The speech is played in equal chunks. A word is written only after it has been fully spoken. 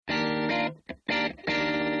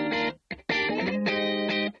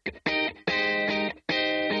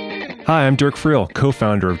Hi, I'm Dirk Friel,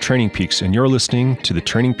 co-founder of Training Peaks, and you're listening to the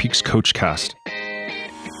Training Peaks Coachcast.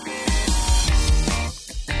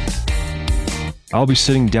 I'll be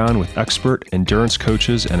sitting down with expert endurance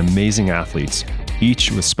coaches and amazing athletes,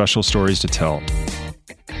 each with special stories to tell.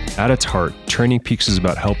 At its heart, Training Peaks is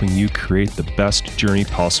about helping you create the best journey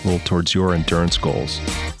possible towards your endurance goals.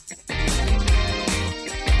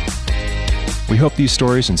 We hope these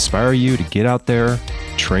stories inspire you to get out there,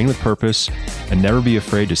 train with purpose, and never be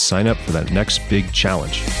afraid to sign up for that next big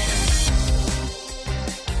challenge.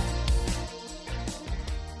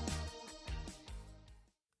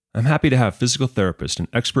 I'm happy to have physical therapist and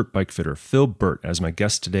expert bike fitter Phil Burt as my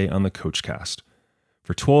guest today on the Coachcast.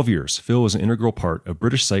 For 12 years, Phil was an integral part of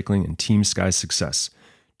British cycling and Team Sky's success,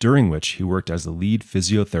 during which he worked as the lead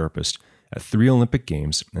physiotherapist at 3 Olympic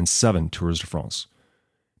Games and 7 Tours de France.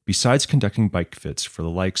 Besides conducting bike fits for the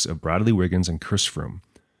likes of Bradley Wiggins and Chris Froome,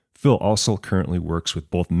 Phil also currently works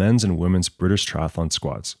with both men's and women's British triathlon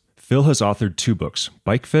squads. Phil has authored 2 books,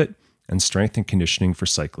 Bike Fit and Strength and Conditioning for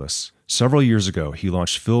Cyclists. Several years ago, he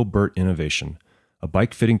launched Phil Burt Innovation, a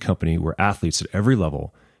bike fitting company where athletes at every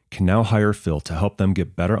level can now hire Phil to help them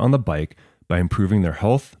get better on the bike by improving their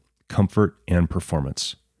health, comfort, and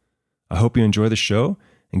performance. I hope you enjoy the show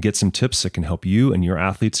and get some tips that can help you and your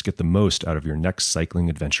athletes get the most out of your next cycling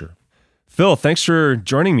adventure. Phil, thanks for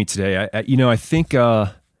joining me today. I think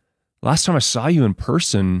last time I saw you in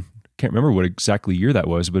person, can't remember what exactly year that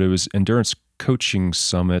was, but it was Endurance Coaching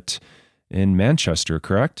Summit in Manchester,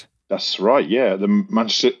 correct? That's right, yeah. The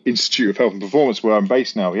Manchester Institute of Health and Performance, where I'm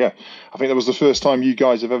based now, yeah. I think that was the first time you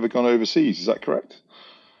guys have ever gone overseas. Is that correct?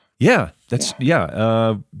 Yeah,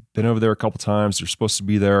 been over there a couple times. They're supposed to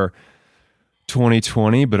be there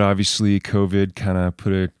 2020, but obviously COVID kind of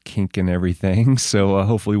put a kink in everything. So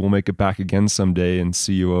hopefully we'll make it back again someday and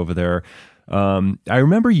see you over there. I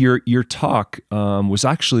remember your talk was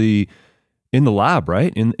actually in the lab,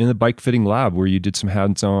 right? In the bike fitting lab where you did some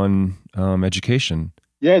hands-on education.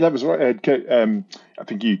 Yeah, that was right. I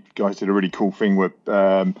think you guys did a really cool thing where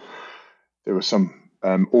there was some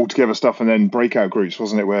all-together stuff and then breakout groups,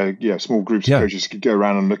 wasn't it? Where small groups of coaches could go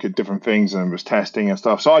around and look at different things and was testing and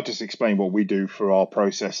stuff. So I just explained what we do for our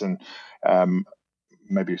process and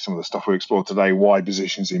maybe some of the stuff we explored today, why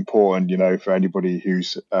position is important, for anybody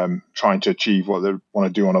who's trying to achieve what they want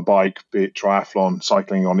to do on a bike, be it triathlon,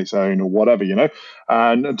 cycling on its own or whatever,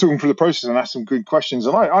 and talking through the process and asked some good questions.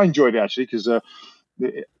 And I enjoyed it actually because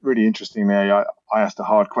really interestingly, I asked a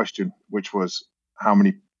hard question, which was how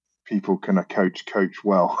many people can a coach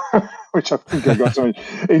well, which I think I got some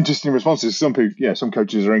interesting responses. Some people, some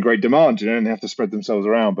coaches are in great demand, and they have to spread themselves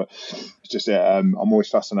around. But it's just, I'm always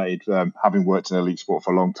fascinated, having worked in elite sport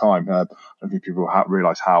for a long time. I don't think people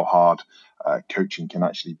realize how hard coaching can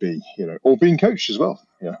actually be, or being coached as well.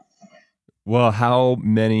 Yeah. Well, how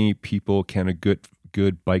many people can a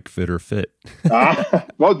good bike fitter fit?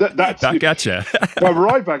 Well, that's back at you. Well,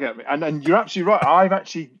 right back at me, and you're absolutely right. I've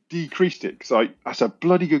actually decreased it because that's a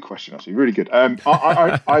bloody good question. Actually, really good.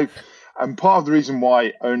 I and part of the reason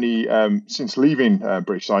why only since leaving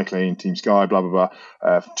British Cycling, Team Sky, blah blah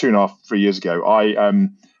blah, 2.5, 3 years ago,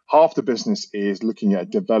 half the business is looking at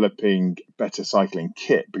developing better cycling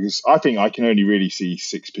kit because I think I can only really see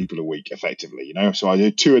 6 people a week effectively, So I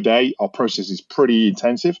do 2 a day. Our process is pretty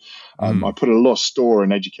intensive. I put a lot of store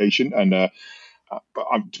in education and, but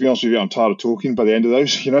to be honest with you, I'm tired of talking by the end of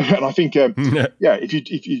those, And I think,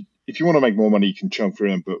 if you want to make more money, you can chunk through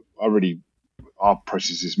them. But our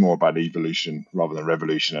process is more about evolution rather than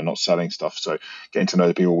revolution and not selling stuff. So getting to know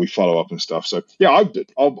the people, we follow up and stuff. So yeah,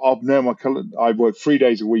 I'll know my color. I work 3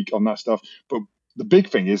 days a week on that stuff. But the big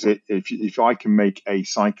thing is that if I can make a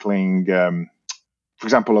cycling, for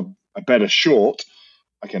example, a better short,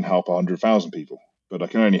 I can help 100,000 people. But I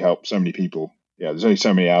can only help so many people. Yeah, there's only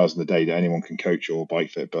so many hours in the day that anyone can coach or bike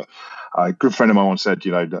fit. But a good friend of mine once said,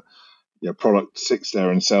 that product sits there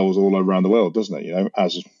and sells all around the world, doesn't it?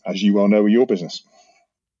 As you well know with your business.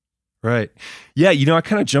 Right. Yeah. I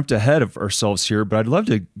kind of jumped ahead of ourselves here, but I'd love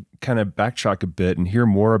to kind of backtrack a bit and hear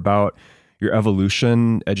more about your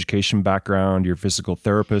evolution, education background, your physical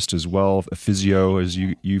therapist as well, a physio, as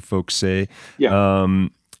you folks say. Yeah.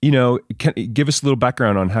 Give us a little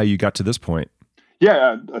background on how you got to this point.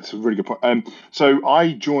 Yeah, that's a really good point. So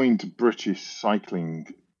I joined British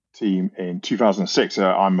Cycling Team in 2006.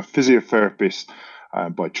 I'm a physiotherapist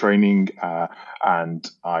by training, and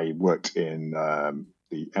I worked in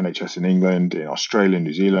the NHS in England, in Australia,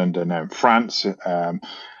 New Zealand, and now in France, in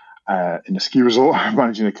a ski resort,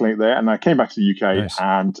 managing a clinic there. And I came back to the UK, nice.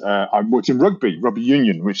 And I worked in rugby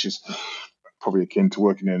union, which is probably akin to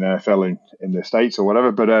working in NFL in the States or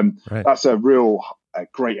whatever. But right. That's a real a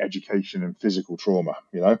great education in physical trauma,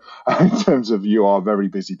 in terms of you are a very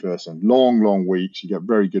busy person, long weeks, you get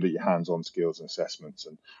very good at your hands-on skills and assessments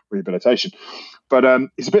and rehabilitation. But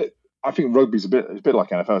it's a bit, I think rugby's it's a bit like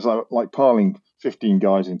NFL. It's like piling 15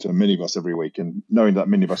 guys into a minibus every week and knowing that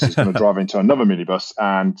minibus is going to drive into another minibus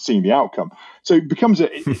and seeing the outcome. So it becomes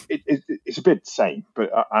it's a bit same, but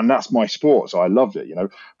and that's my sport, so I loved it,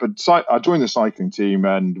 But I joined the cycling team,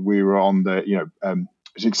 and we were on the,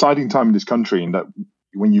 it's an exciting time in this country in that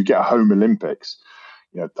when you get a home Olympics,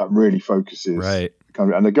 that really focuses, right.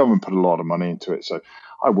 And the government put a lot of money into it. So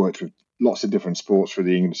I worked with lots of different sports for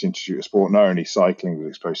the English Institute of Sport. Not only cycling, was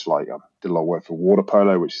exposed to I did a lot of work for water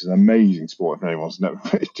polo, which is an amazing sport. If anyone's never,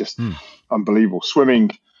 it's just unbelievable.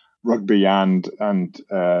 Swimming, rugby, and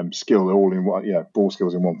skill all in one. Ball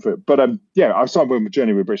skills in one foot. But I started my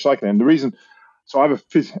journey with British Cycling, and the reason. So I'm a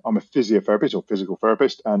physiotherapist or physical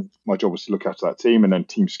therapist, and my job was to look after that team. And then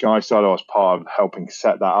Team Sky started. I was part of helping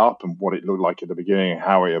set that up and what it looked like at the beginning and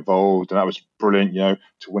how it evolved. And that was brilliant,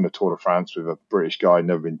 to win a Tour de France with a British guy,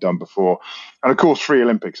 never been done before. And of course, 3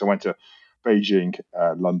 Olympics. I went to Beijing,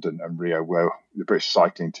 London, and Rio, where the British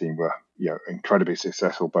cycling team were, incredibly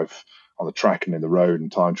successful, both on the track and in the road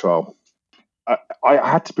and time trial. I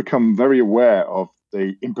had to become very aware of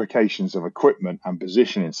the implications of equipment and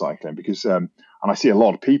position in cycling because, and I see a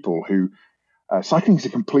lot of people who, cycling is a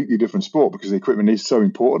completely different sport because the equipment is so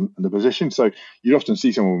important and the position. So you'd often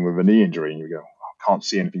see someone with a knee injury and you go, I can't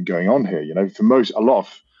see anything going on here. For a lot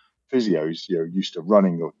of physios, used to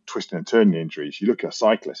running or twisting and turning injuries. You look at a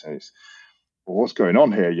cyclist and it's, well, what's going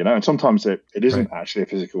on here? And sometimes it isn't actually a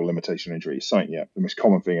physical limitation injury. It's something, the most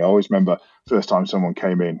common thing. I always remember first time someone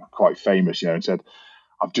came in, quite famous, and said,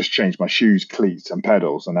 I've just changed my shoes, cleats and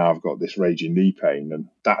pedals, and now I've got this raging knee pain. And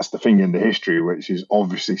that's the thing in the history, which is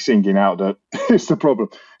obviously singing out that it's the problem.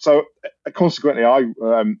 So consequently, I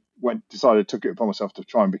took it upon myself to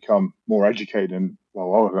try and become more educated and,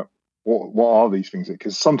 what are these things?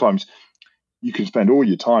 Because sometimes you can spend all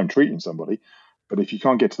your time treating somebody, but if you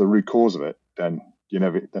can't get to the root cause of it, then they're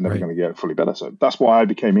never going to get fully better. So that's why I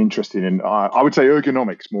became interested in, I would say,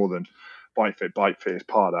 ergonomics more than bike fit. Bike fit is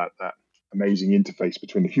part of that amazing interface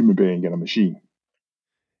between a human being and a machine.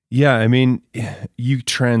 Yeah, I mean, you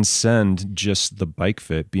transcend just the bike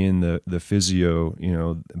fit, being the physio,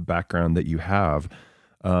 background that you have,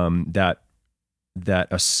 that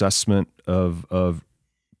assessment of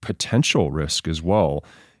potential risk as well.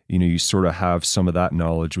 You sort of have some of that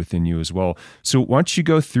knowledge within you as well. So why don't you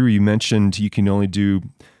go through, you mentioned you can only do,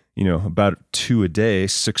 about 2 a day,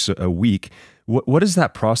 6 a week. What does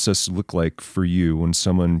that process look like for you when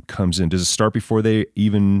someone comes in? Does it start before they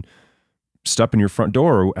even step in your front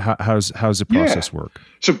door, or how's the process work?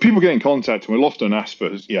 So people get in contact and we'll often ask for,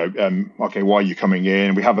 okay, why are you coming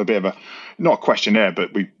in? We have a bit of not a questionnaire,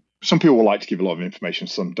 but some people will like to give a lot of information,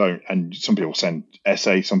 some don't. And some people send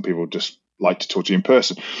essays, some people just like to talk to you in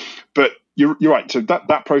person. But you're right. So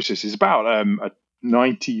that process is about a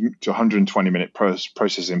 90 to 120 minute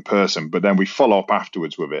process in person, but then we follow up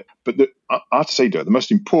afterwards with it. But I have to say, the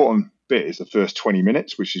most important bit is the first 20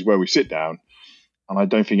 minutes, which is where we sit down. And I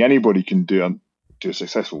don't think anybody can do a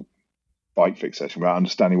successful bike fit session without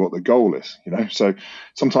understanding what the goal is, So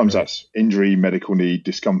sometimes that's injury, medical need,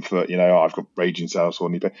 discomfort, I've got raging sore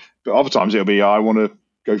knee pain. But other times it'll be, I want to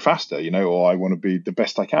go faster, or I want to be the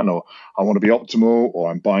best I can, or I want to be optimal,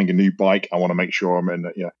 or I'm buying a new bike. I want to make sure I'm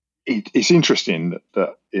in, It's interesting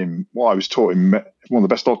that in what I was taught, one of the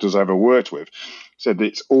best doctors I ever worked with said that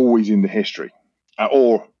it's always in the history,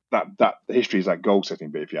 or that the history is that goal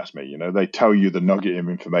setting bit, if you ask me. They tell you the nugget of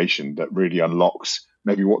information that really unlocks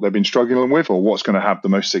maybe what they've been struggling with or what's going to have the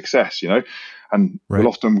most success, and we'll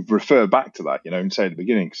often refer back to that, and say at the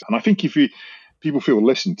beginning. And I think if people feel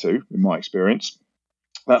listened to, in my experience,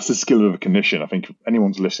 that's the skill of a clinician. I think if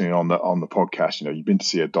anyone's listening on the podcast, you've been to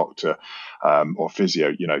see a doctor or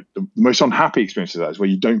physio, the most unhappy experience of that is where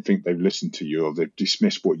you don't think they've listened to you or they've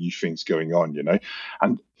dismissed what you think's going on,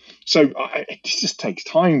 And so it just takes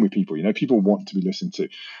time with people, people want to be listened to.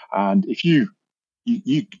 And if you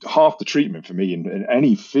half the treatment for me in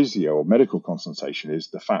any physio or medical consultation is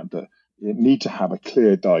the fact that you need to have a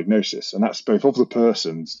clear diagnosis. And that's both of the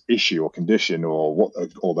person's issue or condition or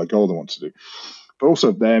their goal they want to do, but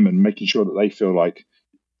also them, and making sure that they feel like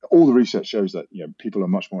all the research shows that people are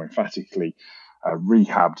much more emphatically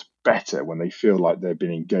rehabbed better when they feel like they're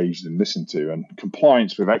being engaged and listened to. And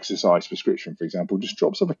compliance with exercise prescription, for example, just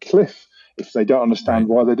drops off a cliff if they don't understand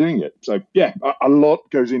why they're doing it. So a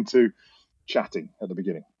lot goes into chatting at the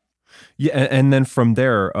beginning. Yeah, and then from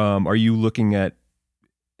there, are you looking at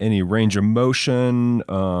any range of motion,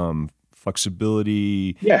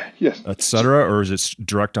 flexibility, yes, etc., or is it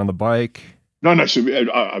direct on the bike? No, no. So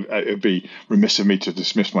it'd be remiss of me to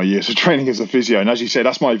dismiss my years of training as a physio. And as you say,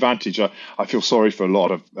 that's my advantage. I feel sorry for a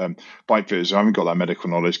lot of bike fitters who haven't got that medical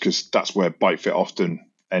knowledge, because that's where bike fit often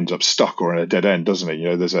ends up stuck or in a dead end, doesn't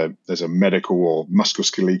it? There's a medical or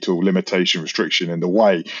musculoskeletal limitation restriction in the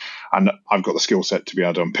way, and I've got the skill set to be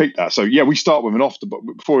able to unpick that. So yeah, we start with an off the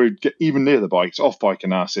before we get even near the bikes, off bike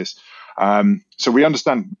analysis. So we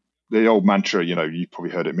understand the old mantra. You've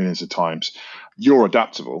probably heard it millions of times. You're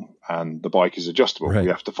adaptable and the bike is adjustable. Right. We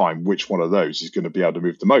have to find which one of those is going to be able to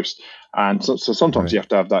move the most. And so sometimes Right. you have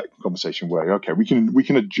to have that conversation where, okay, we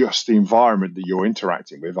can adjust the environment that you're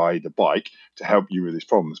interacting with, i.e. the bike, to help you with these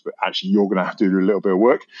problems. But actually, you're going to have to do a little bit of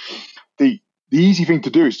work. The easy thing to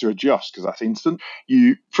do is to adjust, because that's instant.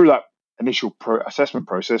 You through that initial assessment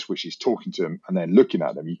process, which is talking to them and then looking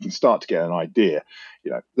at them, you can start to get an idea.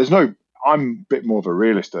 I'm a bit more of a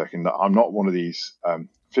realist, in that I'm not one of these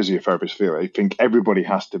physiotherapists feel. I think everybody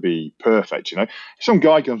has to be perfect. Some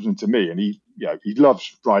guy comes into me and he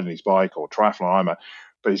loves riding his bike or triathlon,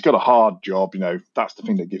 but he's got a hard job. That's the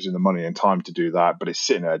thing that gives him the money and time to do that. But it's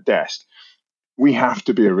sitting at a desk. We have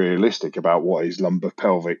to be realistic about what his lumbar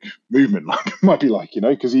pelvic movement might be like,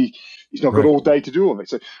 because he's not got Right. all day to do all of it.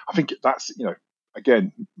 So I think that's,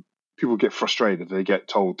 again, people get frustrated. They get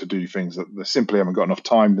told to do things that they simply haven't got enough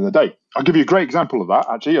time in the day. I'll give you a great example of that,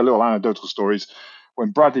 actually, a little anecdotal stories.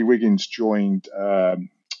 When Bradley Wiggins joined, I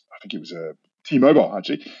think it was a T-Mobile,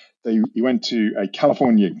 actually, he went to a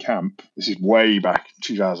California camp. This is way back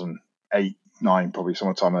 2008, 9, probably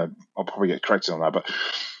sometime. I'll probably get corrected on that. But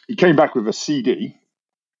he came back with a CD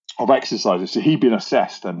of exercises. So he'd been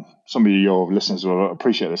assessed, and some of your listeners will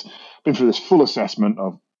appreciate this, been through this full assessment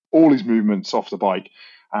of all his movements off the bike,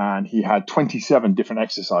 and he had 27 different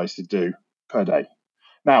exercises to do per day.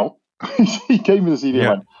 Now, he came with the CD and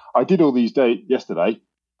went, I did all these yesterday,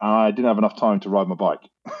 and I didn't have enough time to ride my bike.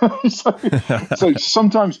 so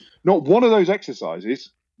sometimes not one of those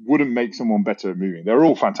exercises wouldn't make someone better at moving. They're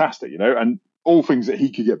all fantastic, and all things that he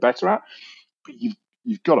could get better at, but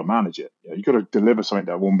you've got to manage it. You've got to deliver something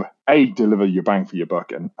that will A, deliver your bang for your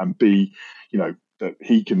buck, and B, that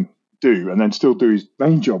he can do, and then still do his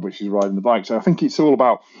main job, which is riding the bike. So I think it's all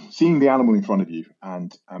about seeing the animal in front of you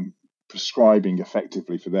and prescribing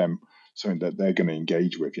effectively for them something that they're going to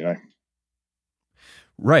engage with.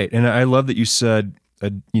 Right. And I love that you said,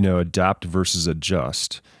 adapt versus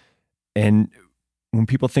adjust. And when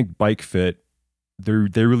people think bike fit,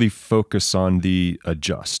 they really focus on the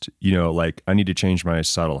adjust, like I need to change my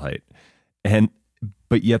saddle height.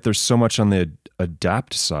 But yet there's so much on the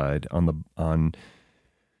adapt side on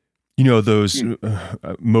those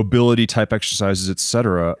mobility type exercises, et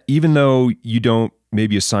cetera. Even though you don't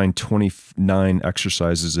maybe assign 29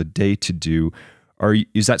 exercises a day to do,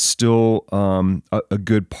 is that still a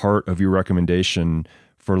good part of your recommendation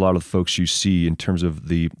for a lot of the folks you see in terms of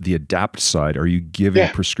the adapt side? Are you giving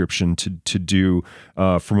prescription to do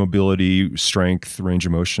for mobility, strength, range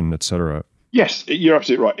of motion, et cetera? Yes, you're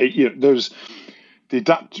absolutely right. There's the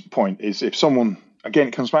adapt point is, if someone, again,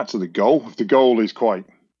 it comes back to the goal. If the goal is quite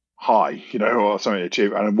high, or something to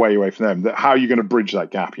achieve, and way away from them, how are you going to bridge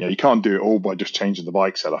that gap? You can't do it all by just changing the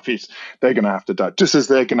bike setup. They're going to have to adapt, just as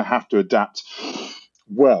they're going to have to adapt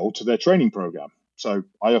well to their training program. So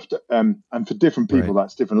I have to, and for different people,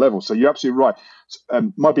 that's different levels. So you're absolutely right.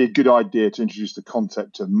 Might be a good idea to introduce the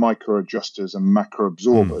concept of micro adjusters and macro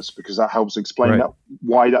absorbers, because that helps explain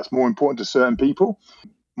why that's more important to certain people.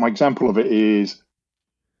 My example of it is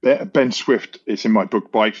Ben Swift. It's in my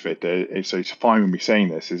book Bike Fit. So it's fine with me saying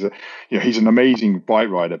this. He's an amazing bike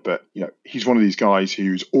rider, but he's one of these guys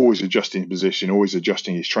who's always adjusting his position, always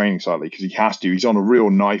adjusting his training slightly, because he has to. He's on a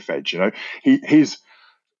real knife edge. His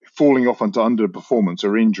falling off onto underperformance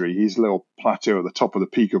or injury, his little plateau at the top of the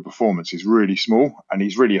peak of performance is really small, and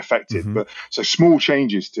he's really effective. But so small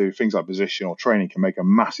changes to things like position or training can make a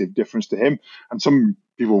massive difference to him. And some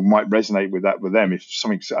people might resonate with them if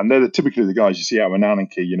something, and they're typically the guys you see out of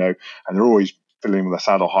Ananke, and they're always filling with a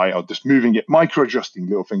saddle height or just moving it, micro adjusting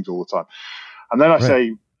little things all the time. And then I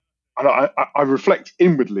say, and I reflect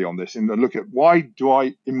inwardly on this and look at, why do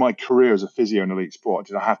I, in my career as a physio in elite sport,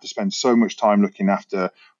 did I have to spend so much time looking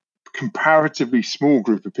after comparatively small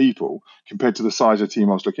group of people compared to the size of the team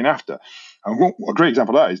I was looking after? And a great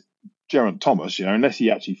example of that is Geraint Thomas. Unless he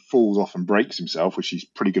actually falls off and breaks himself, which he's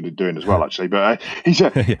pretty good at doing as well, actually. But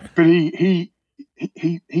he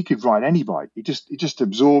could ride any bike. He just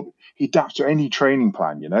absorbs. He adapts to any training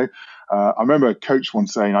plan. I remember a coach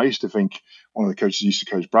once saying, I used to think, one of the coaches who used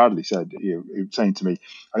to coach Bradley said, he was saying to me,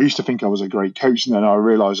 I used to think I was a great coach, and then I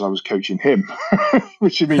realized I was coaching him,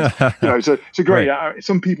 which means, so it's a great,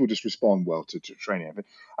 some people just respond well to training.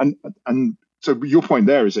 And so your point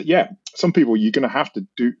there is that, yeah, some people you're going to have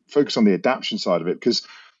to focus on the adaptation side of it, because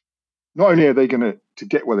not only are they going to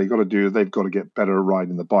get where they got to do, they've got to get better at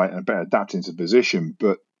riding the bike and better adapting to position.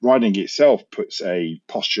 But riding itself puts a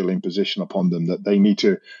postural imposition upon them that they need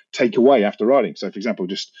to take away after riding. So, for example,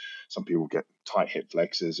 just some people get tight hip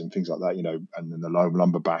flexors and things like that, and then the low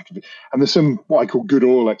lumbar back. And there's some what I call good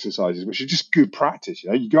oil exercises, which are just good practice.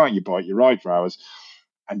 You go out on your bike, you ride for hours,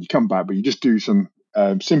 and you come back, but you just do some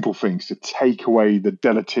simple things to take away the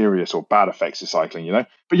deleterious or bad effects of cycling.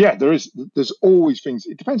 But yeah, there's always things.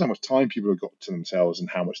 It depends how much time people have got to themselves and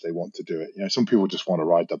how much they want to do it. Some people just want to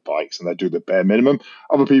ride their bikes and they do the bare minimum.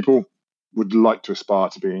 Other people would like to aspire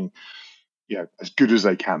to being, as good as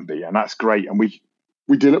they can be, and that's great. And we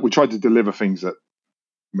try to deliver things that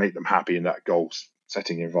make them happy in that goal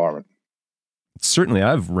setting environment. Certainly,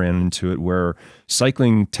 I've ran into it where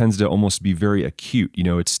cycling tends to almost be very acute.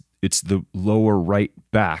 It's the lower right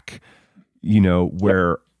back,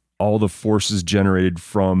 where all the forces generated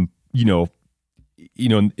from,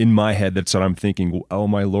 in my head, that's what I'm thinking. Oh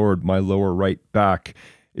my Lord, my lower right back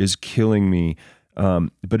is killing me.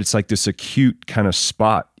 But it's like this acute kind of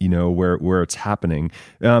spot, where it's happening.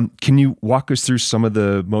 Can you walk us through some of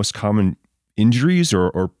the most common injuries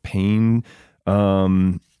or pain,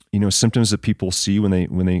 symptoms that people see when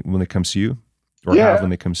they come see you, or have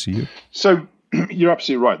when they come see you? So you're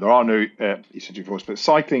absolutely right. There are no eccentric forces, but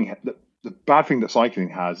cycling. The bad thing that cycling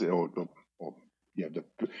has, is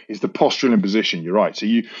the postural imposition. You're right. So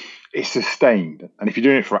it's sustained, and if you're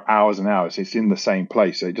doing it for hours and hours, it's in the same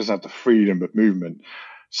place. So it doesn't have the freedom of movement.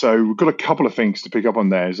 So we've got a couple of things to pick up on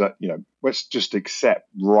there. Is that let's just accept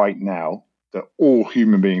right now that all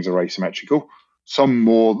human beings are asymmetrical. Some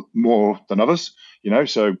more than others.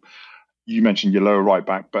 So you mentioned your lower right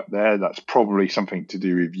back, but that's probably something to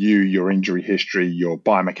do with you, your injury history, your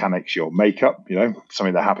biomechanics, your makeup,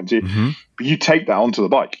 something that happened to you. Mm-hmm. But you take that onto the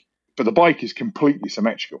bike, but the bike is completely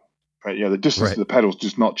symmetrical. Right? The distance of the pedals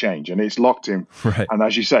does not change, and it's locked in. Right. And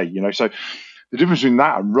as you say, so the difference between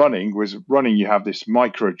that and running you have this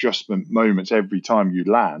micro adjustment moments every time you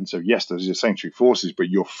land. So yes, there's eccentric forces, but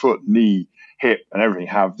your foot, knee, hip, and everything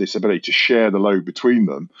have this ability to share the load between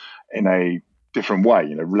them in a different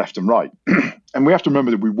way, left and right. And we have to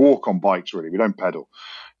remember that we walk on bikes, really. We don't pedal.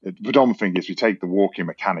 The predominant thing is we take the walking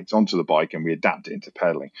mechanics onto the bike and we adapt it into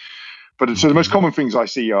pedaling. But so the most common things I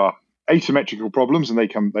see are asymmetrical problems, and they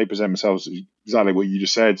present themselves exactly what you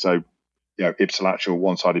just said. So, ipsilateral,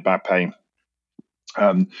 one-sided back pain.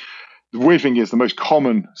 The weird thing is the most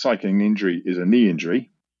common cycling injury is a knee injury.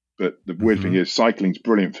 But the weird thing is cycling's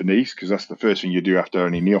brilliant for knees, because that's the first thing you do after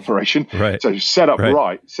any knee operation. Right. So set up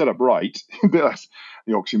right. That's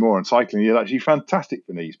the oxymoron. Cycling is actually fantastic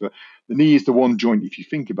for knees. But the knee is the one joint, if you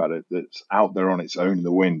think about it, that's out there on its own in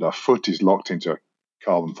the wind. Our foot is locked into a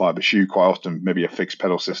carbon fiber shoe, quite often maybe a fixed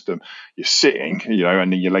pedal system. You're sitting,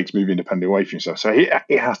 and then your legs move independently away from yourself. So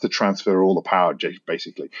it has to transfer all the power,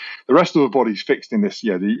 basically. The rest of the body's fixed in this,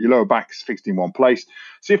 your lower back's fixed in one place.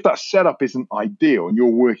 So if that setup isn't ideal and you're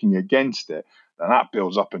working against it, then that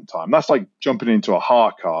builds up in time. That's like jumping into a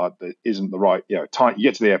hire car that isn't the right, time. You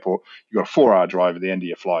get to the airport, you've got a 4-hour drive at the end of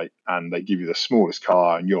your flight, and they give you the smallest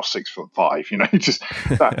car, and you're 6'5". Just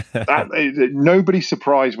that nobody's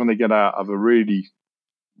surprised when they get out of a really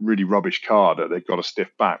rubbish car that they've got a stiff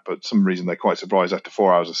back, but for some reason they're quite surprised after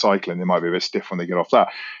 4 hours of cycling they might be a bit stiff when they get off that.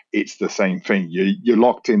 It's the same thing. You're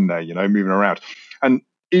locked in there, moving around. And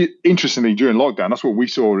interestingly, during lockdown, that's what we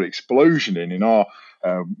saw an explosion in our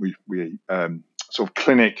sort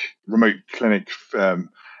of remote clinic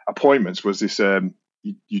appointments. Was this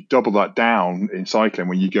you double that down in cycling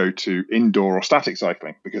when you go to indoor or static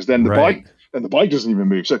cycling, because then the bike doesn't even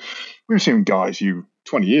move. So we were seeing guys who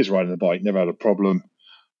 20 years riding the bike, never had a problem,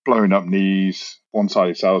 blowing up knees,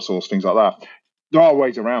 one-sided saddle sores, things like that. There are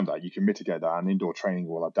ways around that. You can mitigate that, and indoor training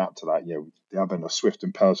will adapt to that. The advent of Swift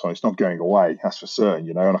and Peloton, it's not going away, that's for certain.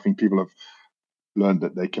 And I think people have learned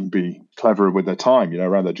that they can be cleverer with their time,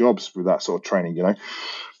 around their jobs with that sort of training,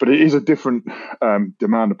 But it is a different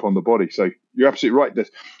demand upon the body. So you're absolutely right.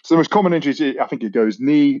 So the most common injuries, I think it goes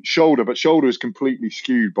knee, shoulder, but shoulder is completely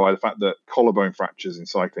skewed by the fact that collarbone fractures in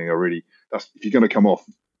cycling are really, if you're going to come off,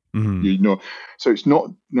 so it's not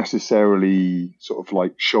necessarily sort of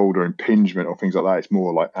like shoulder impingement or things like that. It's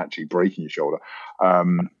more like actually breaking your shoulder.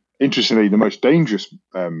 Interestingly, the most dangerous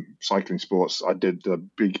cycling sports, I did a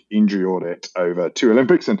big injury audit over 2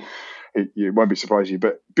 Olympics, and it won't be surprising you,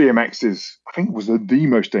 but BMX I think was the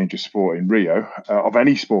most dangerous sport in Rio of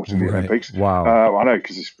any sport in the Olympics. Wow. I know,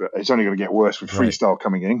 because it's only going to get worse with freestyle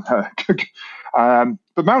coming in.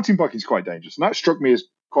 But mountain biking is quite dangerous, and that struck me as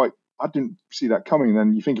I didn't see that coming. And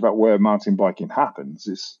then you think about where mountain biking happens.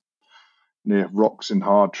 near rocks and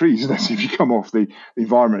hard trees. And if you come off, the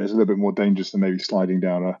environment is a little bit more dangerous than maybe sliding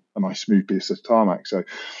down a nice smooth piece of tarmac. So,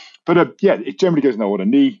 but yeah, it generally goes in that order: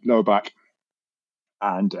 knee, lower back,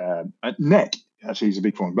 and neck. Actually, is a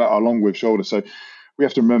big one, but along with shoulder. So we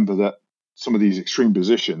have to remember that some of these extreme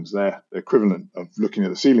positions, they're the equivalent of looking at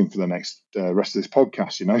the ceiling for the next rest of this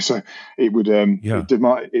podcast. So it would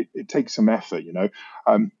it takes some effort.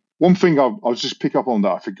 One thing I'll just pick up on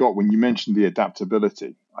that I forgot when you mentioned the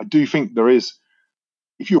adaptability. I do think there is,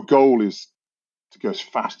 if your goal is to go as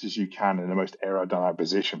fast as you can in the most aerodynamic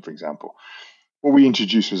position, for example, what we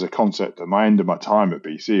introduced was a concept at my end of my time at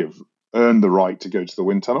BC of earn the right to go to the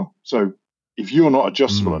wind tunnel. So if you're not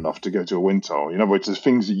adjustable enough to go to a wind tunnel, in other words, there's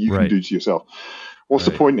things that you can do to yourself. What's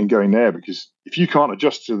the point in going there? Because if you can't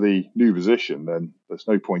adjust to the new position, then there's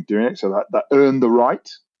no point doing it. So that earn the right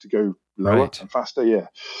to go lower and faster. Yeah.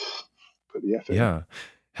 Put the effort in.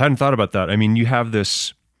 Hadn't thought about that. I mean, you have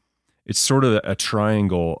this, it's sort of a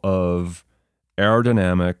triangle of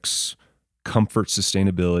aerodynamics, comfort,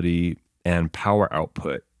 sustainability, and power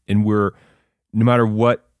output. And no matter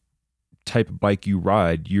what type of bike you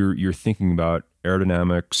ride, you're thinking about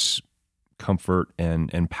aerodynamics, comfort,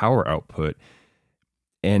 and power output.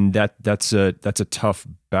 And that's a tough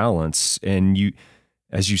balance. And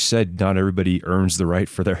as you said, not everybody earns the right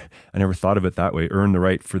for I never thought of it that way, earn the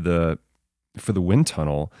right for the wind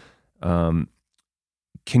tunnel.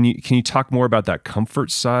 Can you talk more about that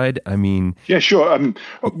comfort side? I mean, yeah, sure. I'm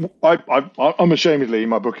unashamedly, in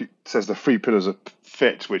my book, it says the 3 pillars of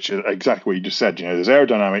fit, which is exactly what you just said. There's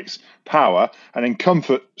aerodynamics, power, and then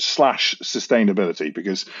comfort / sustainability.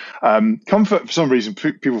 Because comfort, for some reason,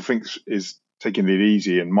 people think is taking it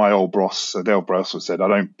easy. And my old boss, Dale Brailsford, said, "I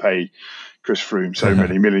don't pay Chris Froome so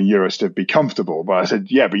many million euros to be comfortable." But I said,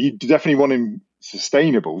 "Yeah, but you definitely want him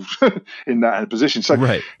sustainable in that position." So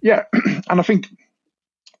yeah, and I think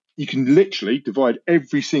you can literally divide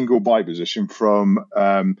every single bike position from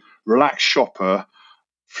relaxed shopper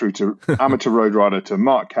through to amateur road rider to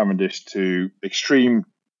Mark Cavendish to extreme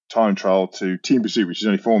time trial to team pursuit, which is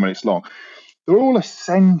only 4 minutes long. They're all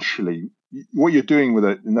essentially, what you're doing with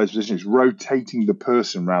it in those positions is rotating the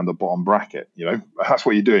person around the bottom bracket. That's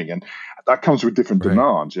what you're doing, and that comes with different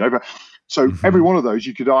demands. But so every one of those,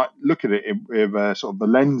 you could look at it with sort of the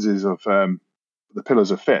lenses of the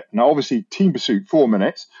pillars of fit. Now, obviously, team pursuit 4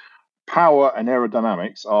 minutes. Power and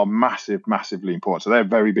aerodynamics are massively important. So they're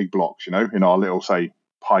very big blocks, in our little, say,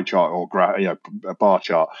 pie chart or a bar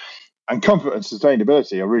chart. And comfort and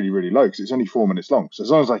sustainability are really, really low because it's only 4 minutes long. So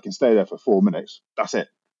as long as I can stay there for 4 minutes, that's it.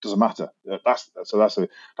 Doesn't matter. That's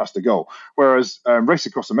the goal. Whereas Race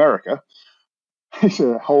Across America, it's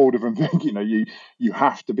a whole different thing. You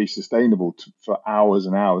have to be sustainable for hours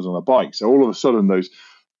and hours on a bike. So all of a sudden, those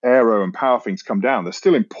aero and power things come down. They're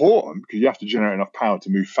still important because you have to generate enough power to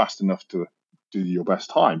move fast enough to do your best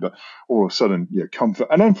time. But all of a sudden, comfort.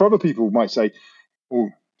 And then for other people who might say, "Oh,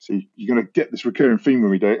 see, you're going to get this recurring theme when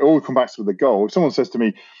we do it. It all come back to the goal." If someone says to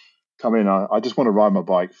me, "Come in, I just want to ride my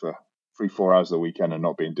bike for 3-4 hours of the weekend and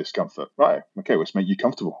not be in discomfort." Right? Okay, let's make you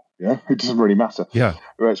comfortable. It doesn't really matter. Yeah,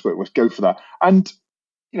 let's go for that. And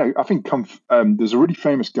I think there's a really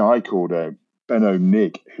famous guy called Benno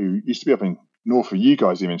Nig who used to be up in north of you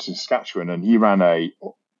guys, even in Saskatchewan, and he ran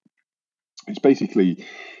it's basically,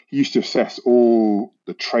 he used to assess all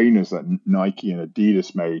the trainers that Nike and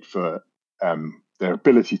Adidas made for their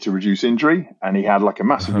ability to reduce injury, and he had like a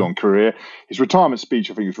massive long career. His retirement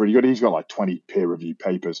speech, I think, was really good. He's got like 20 peer-reviewed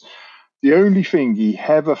papers. The only thing he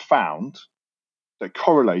ever found that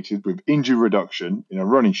correlated with injury reduction in a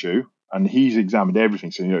running shoe, and he's examined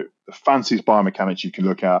everything, so the fanciest biomechanics you can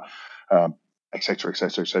look at, et cetera, et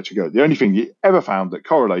cetera, et cetera, go. The only thing he ever found that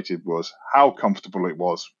correlated was how comfortable it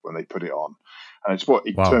was when they put it on. And it's what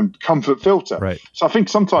he termed comfort filter. Right. So I think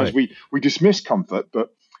sometimes we dismiss comfort,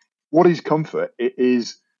 but what is comfort? It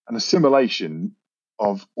is an assimilation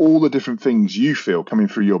of all the different things you feel coming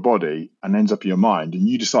through your body and ends up in your mind, and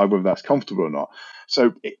you decide whether that's comfortable or not.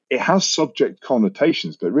 So it has subject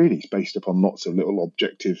connotations, but really it's based upon lots of little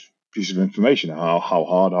objective piece of information: how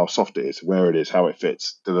hard, how soft it is, where it is, how it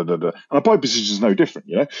fits. And a bike position is no different,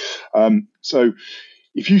 So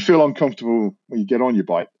if you feel uncomfortable when you get on your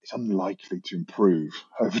bike, it's unlikely to improve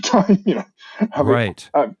over time. Right.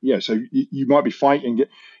 So you might be fighting.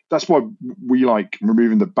 That's why we like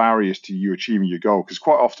removing the barriers to you achieving your goal, because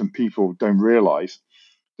quite often people don't realize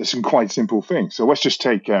there's some quite simple things. So let's just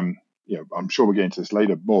take, I'm sure we'll get into this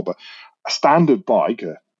later more, but a standard bike,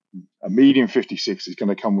 a medium 56 is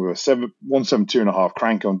going to come with a 172.5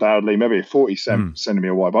 crank, undoubtedly, maybe a 47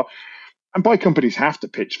 centimeter wide bar. And bike companies have to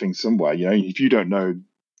pitch things somewhere. If you don't know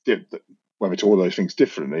whether to order those things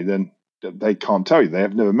differently, then they can't tell you. They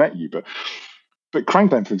have never met you. But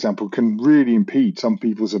crank length, for example, can really impede some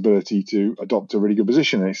people's ability to adopt a really good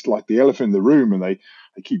position. And it's like the elephant in the room, and they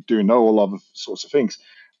keep doing all other sorts of things.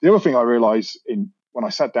 The other thing I realized when I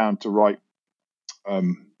sat down to write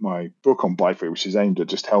my book on bike fit, which is aimed at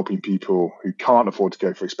just helping people who can't afford to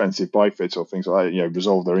go for expensive bike fits or things like that,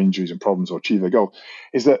 resolve their injuries and problems or achieve their goal,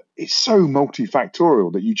 is that it's so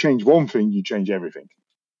multifactorial that you change one thing, you change everything.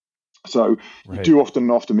 So you do often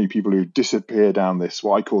meet people who disappear down this,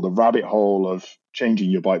 what I call the rabbit hole of changing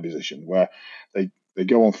your bike position, where they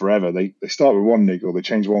go on forever. They start with one niggle, they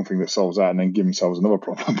change one thing that solves that, and then give themselves another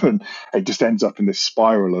problem, and it just ends up in this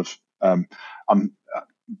spiral of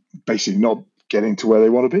basically not getting to where they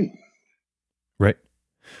want to be. Right.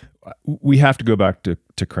 We have to go back to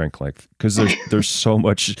crank length, because there's so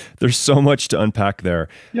much to unpack there.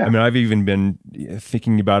 Yeah. I mean, I've even been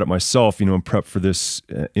thinking about it myself, in prep for this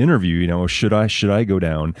interview. Should I go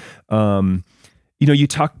down? You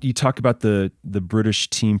talk about the British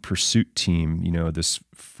team pursuit team. This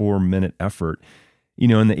 4-minute effort.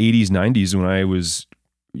 In the 80s, 90s, when I was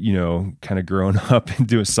kind of growing up and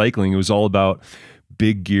doing cycling, it was all about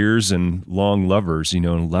big gears and long levers,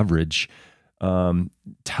 and leverage.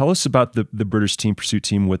 Tell us about the British team pursuit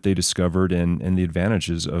team, what they discovered, and the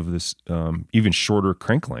advantages of this even shorter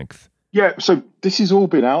crank length. Yeah, so this has all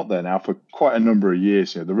been out there now for quite a number of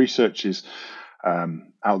years. The research is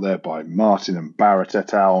out there by Martin and Barrett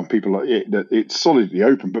et al. And people like it's solidly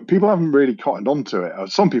open, but people haven't really cottoned onto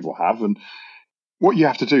it. Some people have, and what you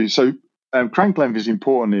have to do. So crank length is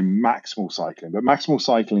important in maximal cycling, but maximal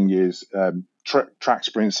cycling is track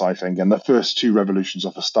sprint cycling and the first 2 revolutions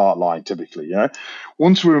off a start line typically.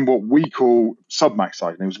 Once we're in what we call submax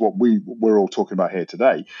cycling, is what we're all talking about here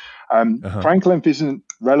today. Crank length isn't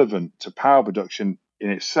relevant to power production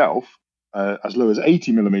in itself. As low as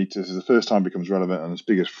 80 millimeters is the first time it becomes relevant, and as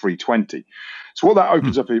big as 320. So what that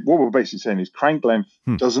opens up, what we're basically saying is crank length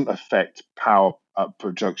doesn't affect power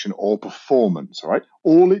production or performance. All right,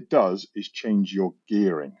 all it does is change your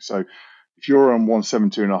gearing. So if you're on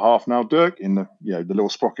 172.5 now, Dirk, in the the little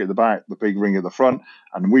sprocket at the back, the big ring at the front,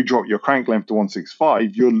 and we drop your crank length to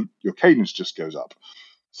 165, your cadence just goes up.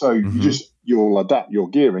 So you'll adapt your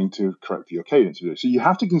gearing to correct for your cadence. So you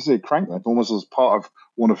have to consider crank length almost as part of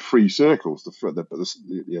one of 3 circles: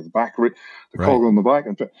 the back, the cog on the back.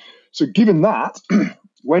 And so, given that,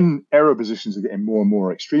 when aero positions are getting more and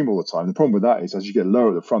more extreme all the time, the problem with that is as you get lower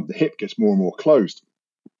at the front, the hip gets more and more closed.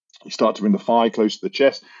 You start to bring the thigh close to the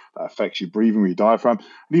chest. That affects your breathing with your diaphragm,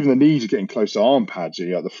 and even the knees are getting close to arm pads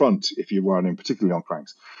at the front if you're running, particularly on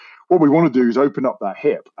cranks. What we want to do is open up that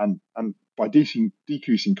hip, and by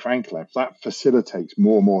decreasing crank length, that facilitates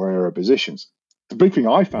more and more aero positions. The big thing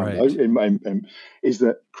I found though is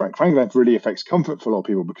that crank length really affects comfort for a lot of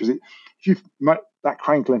people, because that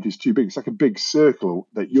crank length is too big. It's like a big circle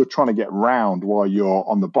that you're trying to get round while you're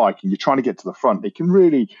on the bike, and you're trying to get to the front. It can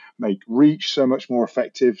really make reach so much more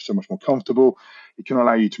effective, so much more comfortable. It can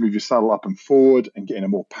allow you to move your saddle up and forward and get in a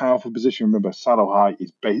more powerful position. Remember, saddle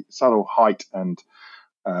height and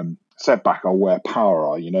setback are where power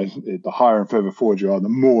are. The higher and further forward you are, the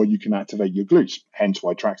more you can activate your glutes. Hence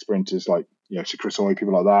why track sprinters like Sir Chris Hoy,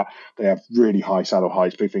 people like that, they have really high saddle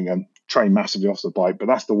heights, big thing, and train massively off the bike. But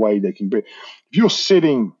that's the way they can be. If you're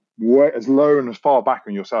sitting as low and as far back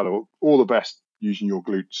on your saddle, all the best using your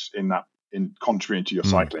glutes in contributing to your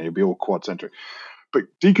cycling. You'll be all quad centric. But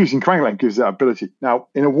decreasing crank length gives that ability. Now,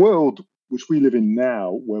 in a world which we live in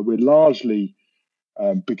now, where we're largely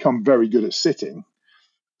become very good at sitting,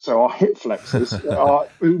 so our hip flexors we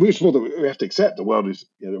have to accept the world is,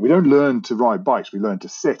 we don't learn to ride bikes, we learn to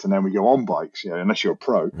sit, and then we go on bikes, unless you're a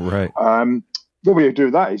pro. Right. What we do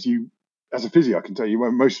with that is, as a physio, I can tell you,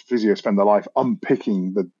 most physios spend their life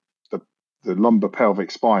unpicking the lumbar pelvic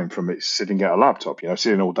spine from it sitting at a laptop,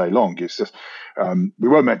 sitting all day long. It's just, we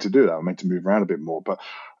weren't meant to do that. We're meant to move around a bit more. But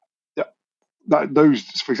those,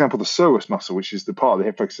 for example, the psoas muscle, which is the part of the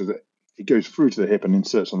hip flexor that it goes through to the hip and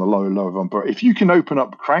inserts on the lower lumbar. If you can open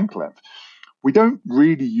up crank length, we don't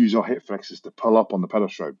really use our hip flexors to pull up on the pedal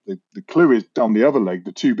stroke. The clue is down the other leg.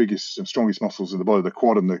 The 2 biggest and strongest muscles in the body, the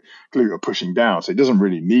quad and the glute, are pushing down. So it doesn't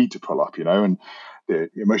really need to pull up, and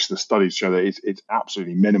most of the studies show that it's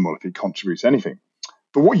absolutely minimal if it contributes anything.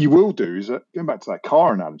 But what you will do is, going back to that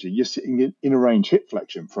car analogy, you're sitting in a range hip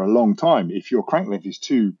flexion for a long time. If your crank length is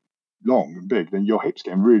too long and big, then your hips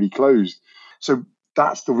getting really closed. So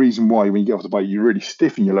that's the reason why when you get off the bike, you really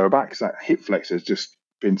stiffen your lower back, because that hip flexor has just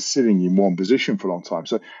been sitting in one position for a long time.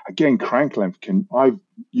 So again, I've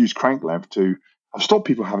used crank length I've stopped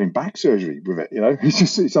people having back surgery with it.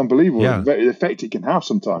 It's unbelievable the effect it can have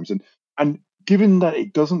sometimes. And given that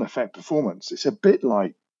it doesn't affect performance, it's a bit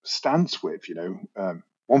like stance with,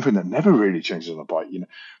 one thing that never really changes on a bike,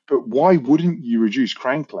 but why wouldn't you reduce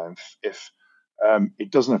crank length if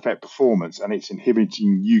it doesn't affect performance and it's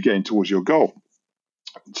inhibiting you getting towards your goal?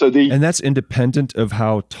 And that's independent of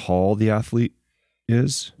how tall the athlete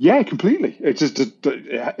is? Yeah, completely. It's just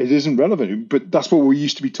it isn't relevant, but that's what we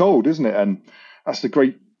used to be told, isn't it? And that's the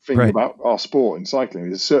great thing Right. about our sport in cycling.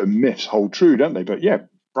 There's certain myths hold true, don't they? But yeah,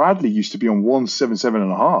 Bradley used to be on 177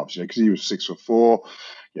 and a half, because he was 6'4",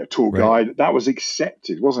 tall Right. guy. That was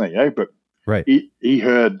accepted, wasn't it? But Right. he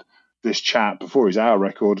heard this chat before his hour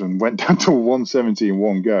record and went down to 170 in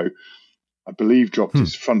one go. I believe dropped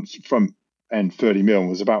his front end 30 mil and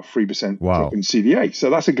was about 3% drop in CDA. So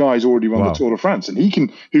that's a guy who's already won the Tour de France, and he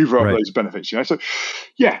can hoover up those benefits, So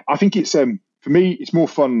yeah, I think it's for me, it's more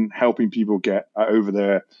fun helping people get over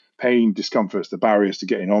their pain, discomforts, the barriers to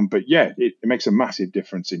getting on. But yeah, it makes a massive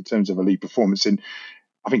difference in terms of elite performance. And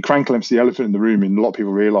I think crank length's the elephant in the room in a lot of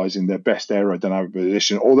people realizing their best aerodynamic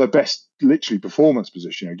position or their best literally performance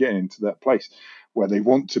position, getting into that place where they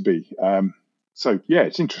want to be. So yeah,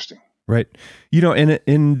 it's interesting. Right.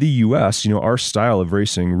 In the US, our style of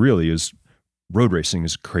racing really is road racing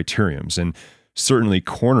is criteriums, and certainly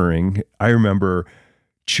cornering. I remember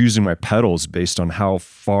choosing my pedals based on how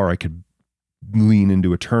far I could lean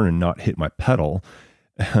into a turn and not hit my pedal.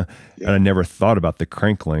 And I never thought about the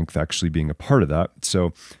crank length actually being a part of that.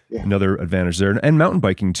 So another advantage there. And mountain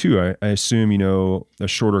biking too. I assume, a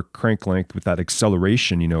shorter crank length with that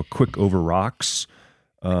acceleration, quick over rocks,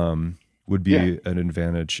 would be an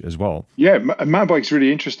advantage as well. Yeah, mountain bike's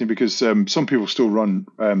really interesting because some people still run.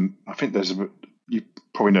 I think you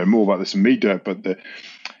probably know more about this than me, Dirk, but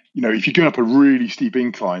if you're going up a really steep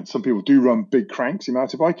incline, some people do run big cranks in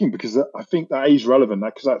mountain biking because I think that is relevant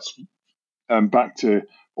because that's back to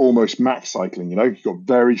almost max cycling. You've got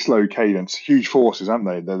very slow cadence, huge forces, haven't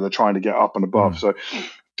they? They're trying to get up and above. So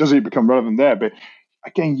does it become relevant there? But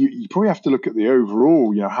again, you probably have to look at the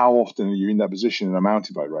overall. How often are you in that position in a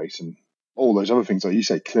mountain bike race, and all those other things, like you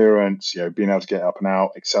say, clearance, being able to get up and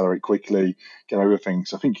out, accelerate quickly, get over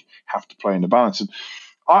things. I think you have to play in the balance. And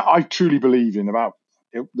I truly believe in that.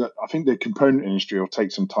 I think the component industry will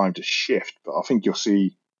take some time to shift, but I think you'll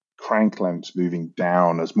see crank lengths moving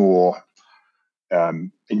down as more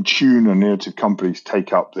in tune and innovative companies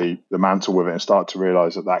take up the mantle with it and start to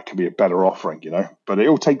realize that could be a better offering, but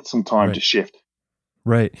it'll take some time to shift.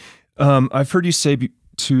 Right. I've heard you say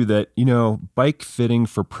too that, bike fitting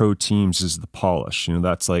for pro teams is the polish,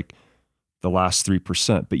 that's like the last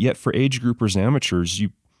 3%, but yet for age groupers and amateurs, you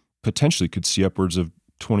potentially could see upwards of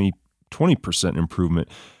 20% improvement.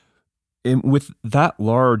 And with that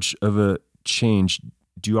large of a change,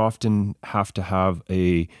 do you often have to have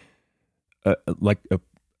a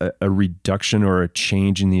reduction or a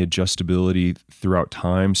change in the adjustability throughout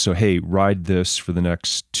time? So, hey, ride this for the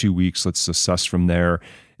next 2 weeks. Let's assess from there.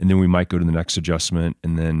 And then we might go to the next adjustment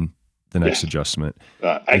and then the next adjustment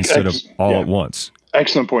instead of all at once.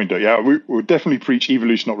 Excellent point, though. Yeah, we definitely preach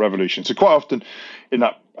evolution, not revolution. So quite often in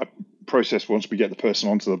that process, once we get the person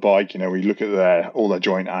onto the bike, we look at all their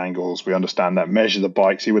joint angles. We understand that, measure the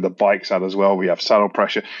bike, see where the bike's at as well. We have saddle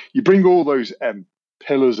pressure. You bring all those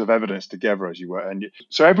pillars of evidence together, as you were, and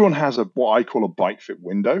so everyone has what I call a bike fit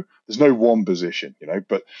window. There's no one position,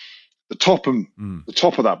 but the top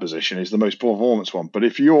of that position is the most performance one. But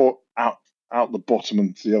if you're out the bottom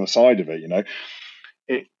and to the other side of it,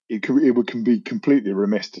 it can be completely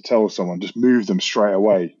remiss to tell someone just move them straight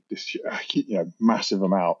away this massive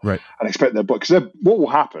amount, right, and expect their body, because what will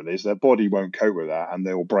happen is their body won't cope with that and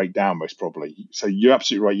they will break down most probably. So you're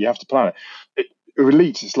absolutely right. You have to plan it. With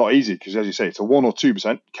elites, it's a lot easier because, as you say, it's a 1 or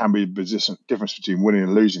 2% can be the difference between winning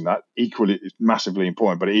and losing. That equally is massively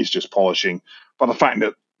important, but it is just polishing. But the fact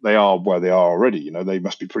that they are where they are already, they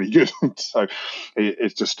must be pretty good. So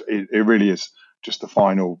it really is just the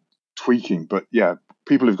final tweaking. But yeah,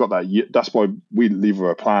 people who've got that, that's why we leave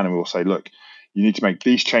a plan and we'll say, look, you need to make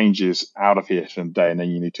these changes out of here today, and then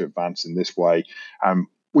you need to advance in this way.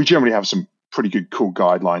 We generally have some pretty good, cool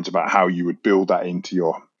guidelines about how you would build that into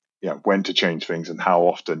your, when to change things and how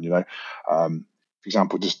often, for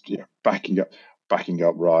example, just backing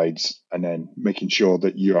up rides and then making sure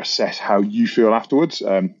that you assess how you feel afterwards.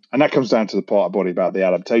 And that comes down to the part of body about the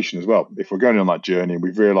adaptation as well. If we're going on that journey and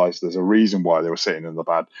we've realized there's a reason why they were sitting in the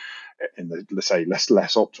let's say less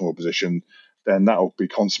optimal position, then that'll be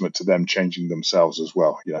consummate to them changing themselves as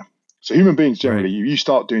well. So human beings generally, you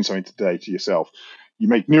start doing something today to yourself, you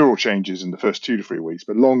make neural changes in the first 2 to 3 weeks,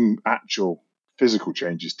 but long actual physical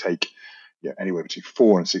changes take anywhere between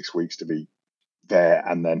 4 and 6 weeks to be there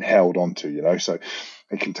and then held onto, so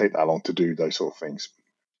it can take that long to do those sort of things.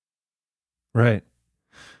 Right.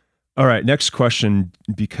 All right, next question.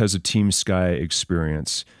 Because of Team Sky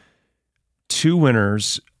experience, two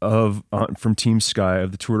winners of from Team Sky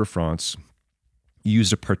of the Tour de France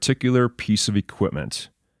used a particular piece of equipment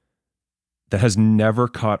that has never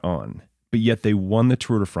caught on, but yet they won the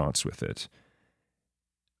Tour de France with it.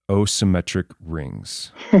 Asymmetric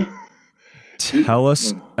rings. Tell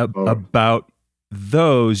us about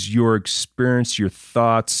those, your experience, your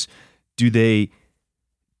thoughts. Do they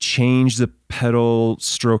change the pedal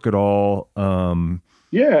stroke at all? Why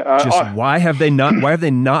have they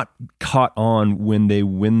not caught on when they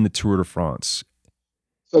win the Tour de France?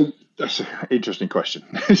 So that's an interesting question.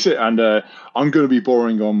 And I'm going to be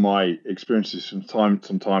borrowing on my experiences from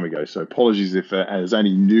some time ago. So apologies if there's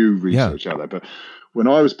any new research out there. But when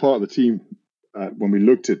I was part of the team, when we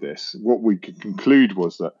looked at this, what we could conclude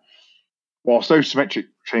was that whilst asymmetric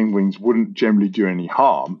chain wings wouldn't generally do any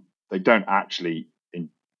harm, they don't actually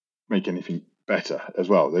make anything better as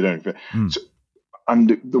well. They don't. So,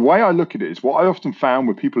 and the way I look at it is what I often found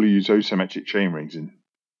with people who use asymmetric chain rings, and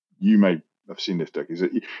you may have seen this, Doug, is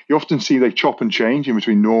that you often see they chop and change in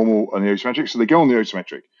between normal and the asymmetric. So they go on the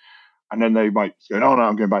asymmetric, and then they might go, no,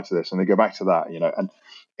 I'm going back to this, and they go back to that, and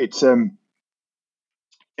it's I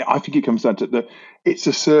think it comes down to it's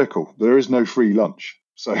a circle. There is no free lunch.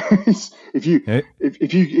 So if you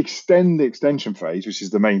extend the extension phase, which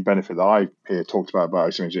is the main benefit that I hear talked about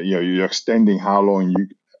asymmetric, you're extending how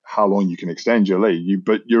long you can extend your lead,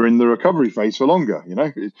 but you're in the recovery phase for longer.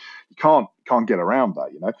 You can't get around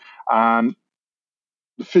that. And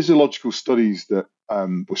the physiological studies that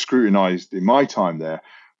were scrutinized in my time there,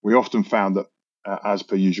 we often found that, as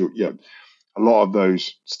per usual, a lot of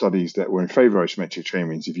those studies that were in favor of asymmetric chain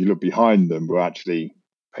rings, if you look behind them, were actually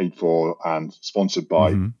paid for and sponsored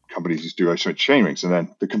by companies who do asymmetric chain rings, and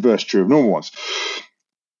then the converse true of normal ones.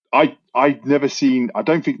 I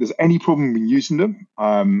don't think there's any problem in using them.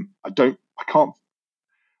 I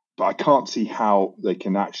can't see how they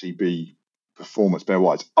can actually be performance bear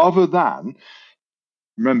wise, other than,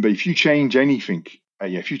 remember, if you change anything,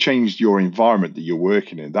 if you change your environment that you're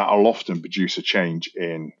working in, that'll often produce a change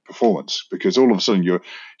in performance, because all of a sudden if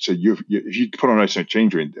you put on an asymmetric chain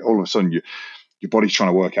ring, all of a sudden your body's trying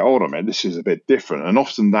to work out, hold on, man, this is a bit different. And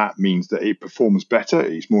often that means that it performs better,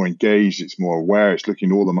 it's more engaged, it's more aware, it's looking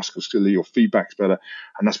at all the musculoskeletal, your feedback's better.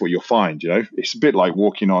 And that's what you'll find, It's a bit like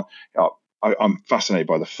walking on, I'm fascinated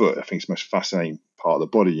by the foot. I think it's the most fascinating part of the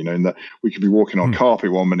body, in that we could be walking on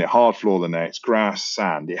carpet one minute, hard floor the next, grass,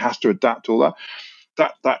 sand. It has to adapt to all that.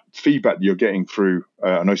 That feedback that you're getting through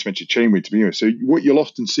an asymmetric chain ring to begin with. So what you'll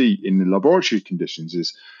often see in the laboratory conditions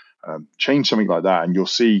is change something like that, and you'll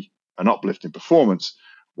see an uplift in performance.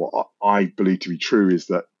 What I believe to be true is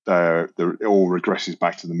that it all regresses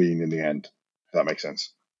back to the mean in the end. If that makes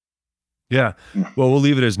sense. Yeah. Well, we'll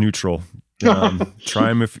leave it as neutral. Try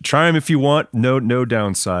them if you want. No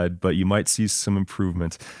downside, but you might see some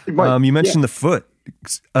improvement. You mentioned the foot.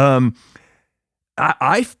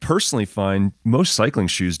 I personally find most cycling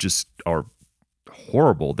shoes just are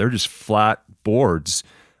horrible. They're just flat boards,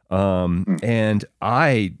 and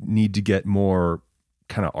I need to get more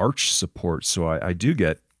kind of arch support. So I do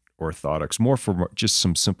get orthotics more for just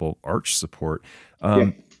some simple arch support.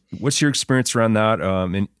 What's your experience around that?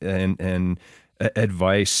 And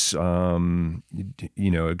advice, do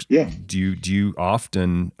you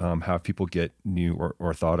often have people get new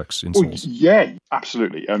orthotics insoles? Yeah,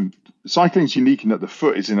 absolutely. Cycling is unique in that the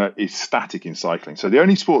foot is static in cycling. So the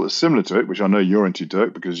only sport that's similar to it, which I know you're into,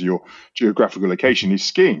 Dirk, because of your geographical location, is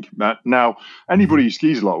skiing. Now, anybody who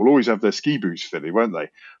skis a lot will always have their ski boots fitted, won't they?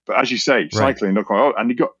 But as you say, cycling, and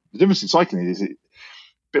you got the difference in cycling is a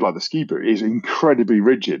bit like the ski boot, is incredibly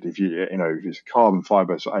rigid. If if it's carbon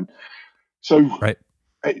fiber, and so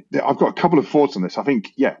I've got a couple of thoughts on this. I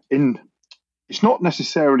think, it's not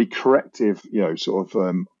necessarily corrective,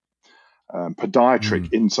 podiatric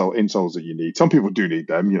insoles that you need. Some people do need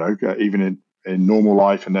them, even in normal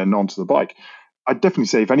life and then onto the bike. I'd definitely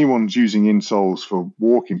say if anyone's using insoles for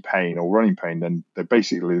walking pain or running pain, then they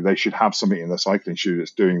should have something in their cycling shoe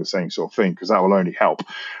that's doing the same sort of thing, because that will only help.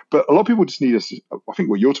 But a lot of people just need I think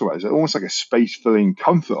what you're talking about is almost like a space-filling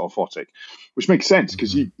comfort orthotic, which makes sense,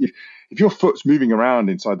 because if your foot's moving around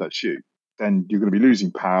inside that shoe, then you're going to be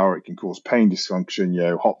losing power. It can cause pain dysfunction,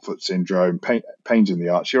 hot foot syndrome, pains in the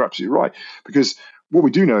arch. You're absolutely right, because what we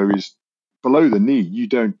do know is below the knee, you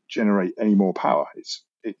don't generate any more power.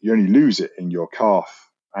 You only lose it in your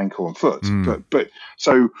calf, ankle, and foot. But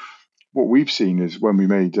so what we've seen is when we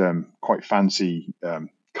made quite fancy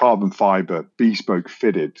carbon fiber bespoke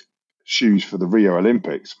fitted shoes for the Rio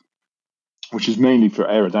Olympics, which is mainly for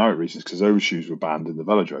aerodynamic reasons, because those shoes were banned in the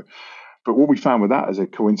velodrome. But what we found with that is a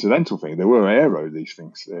coincidental thing. They were aero, these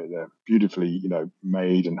things. They're beautifully,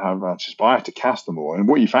 made and have matches. But I had to cast them all. And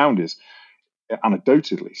what you found is,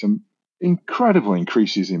 anecdotally, some incredible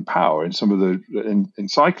increases in power in some of the in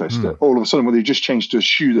cyclists. That all of a sudden, when they just changed to a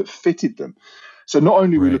shoe that fitted them. So not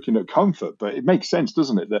only are we looking at comfort, but it makes sense,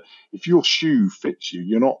 doesn't it, that if your shoe fits you,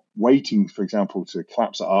 you're not waiting, for example, to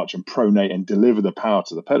collapse the arch and pronate and deliver the power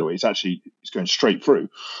to the pedal. It's going straight through.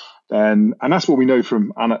 And that's what we know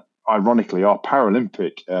from, ironically, our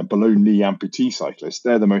Paralympic below knee amputee cyclists.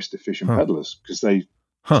 They're the most efficient pedalers because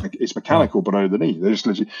it's mechanical below the knee. They're just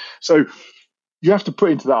legit. So you have to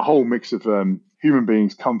put into that whole mix of human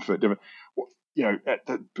beings, comfort, different.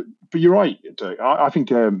 But you're right, Dirk. I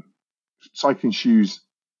think cycling shoes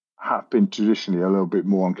have been traditionally a little bit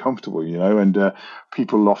more uncomfortable, and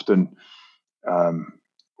people often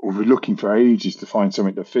will be looking for ages to find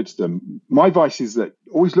something that fits them. My advice is that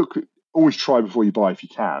always try before you buy if you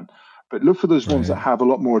can, but look for those ones that have a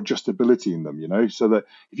lot more adjustability in them, so that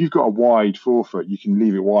if you've got a wide forefoot, you can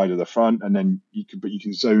leave it wide at the front, and then you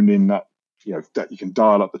can zone in that, that you can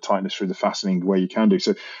dial up the tightness through the fastening where you can do.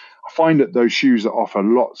 So I find that those shoes that offer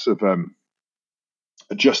lots of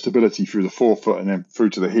adjustability through the forefoot and then through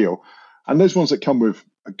to the heel, and those ones that come with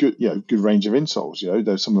a good range of insoles,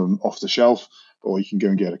 there's some of them off the shelf, or you can go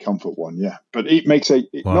and get a comfort one. But it makes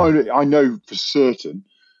not only, I know for certain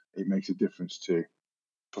it makes a difference to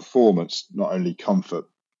performance, not only comfort,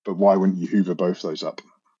 but why wouldn't you hoover both those up?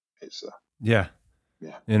 It's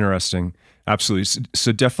interesting. Absolutely.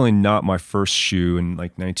 So definitely not my first shoe in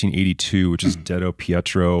like 1982, which is Dedo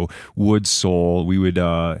Pietro wood sole. We would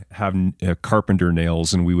have carpenter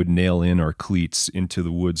nails, and we would nail in our cleats into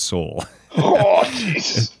the wood sole. Oh,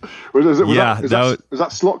 Jesus. Was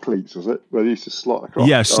that slot cleats, was it? Where they used to slot across?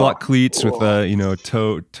 Yeah, slot cleats with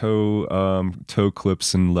toe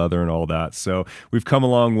clips and leather and all that. So we've come a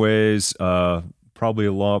long ways. Probably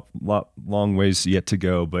a long ways yet to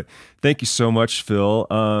go, but thank you so much, Phil.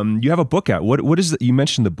 You have a book out. What is you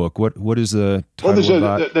mentioned the book? What is the title of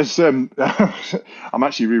that? I'm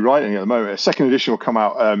actually rewriting it at the moment. A second edition will come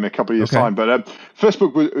out in a couple of years' time. But first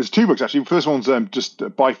book was two books actually. The first one's just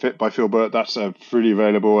Bike-Fit by Phil Burt. That's freely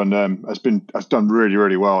available and has done really,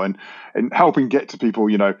 really well in helping get to people.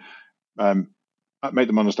 Make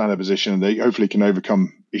them understand their position, and they hopefully can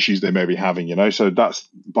overcome issues they may be having, So that's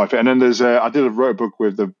Bike-Fit. And then there's I wrote a book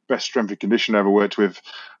with the best strength and conditioner I ever worked with,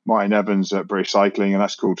 Martin Evans at British Cycling, and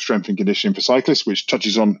that's called Strength and Conditioning for Cyclists, which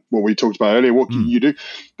touches on what we talked about earlier. What can you do?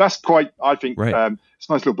 That's quite, I think, it's a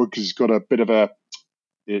nice little book because it's got a bit of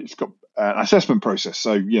it's got an assessment process.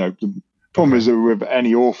 So, the problem is that with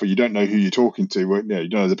any author, you don't know who you're talking to. You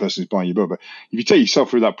don't know the person who's buying your book. But if you take yourself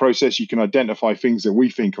through that process, you can identify things that we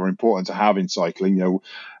think are important to have in cycling,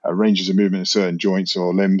 ranges of movement in certain joints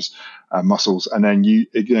or limbs, muscles, and then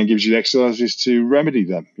it then gives you the exercises to remedy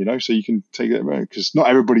them, so you can take it because not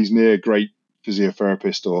everybody's near great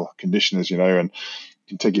physiotherapist or conditioners, and you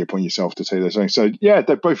can take it upon yourself to take those things. So,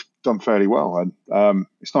 they've both done fairly well. And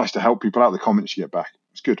it's nice to help people out. The comments you get back,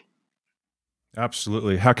 it's good.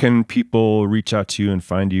 Absolutely. How can people reach out to you and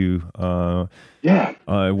find you?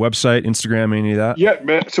 Website, Instagram, any of that?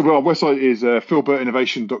 So our website is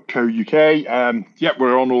philburtinnovation.co.uk.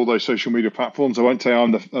 We're on all those social media platforms. I won't say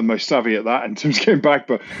I'm the most savvy at that in terms of getting back,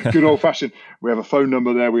 but good old fashioned. We have a phone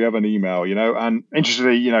number there. We have an email, and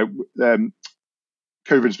interestingly,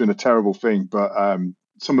 COVID's been a terrible thing, but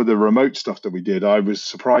some of the remote stuff that we did, I was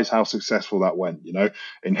surprised how successful that went,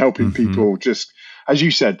 in helping people just, as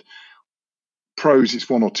you said, pros it's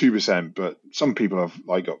 1 or 2%, but some people have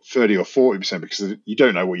got 30 or 40% because you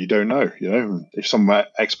don't know what you don't know. If some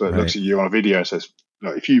expert looks at you on a video and says,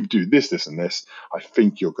 if you do this, this, and this, I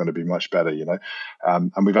think you're going to be much better. And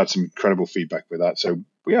we've had some incredible feedback with that. So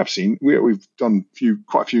we have seen we've done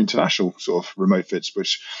quite a few international sort of remote fits,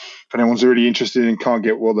 which if anyone's really interested and can't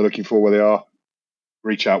get what they're looking for where they are,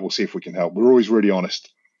 reach out. We'll see if we can help. We're always really honest.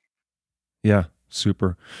 Yeah.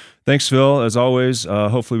 Super. Thanks, Phil. As always,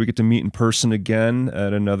 hopefully we get to meet in person again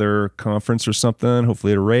at another conference or something,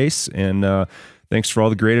 hopefully at a race. And thanks for all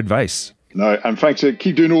the great advice. No, and thanks.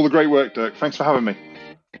 Keep doing all the great work, Dirk. Thanks for having me.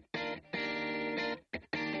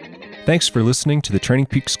 Thanks for listening to the Training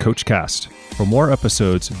Peaks Coachcast. For more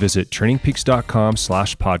episodes, visit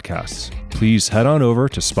trainingpeaks.com/podcasts. Please head on over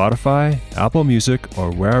to Spotify, Apple Music,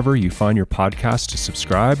 or wherever you find your podcast to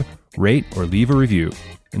subscribe, rate, or leave a review.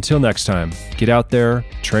 Until next time, get out there,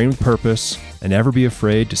 train with purpose, and never be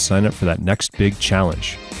afraid to sign up for that next big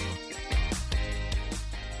challenge.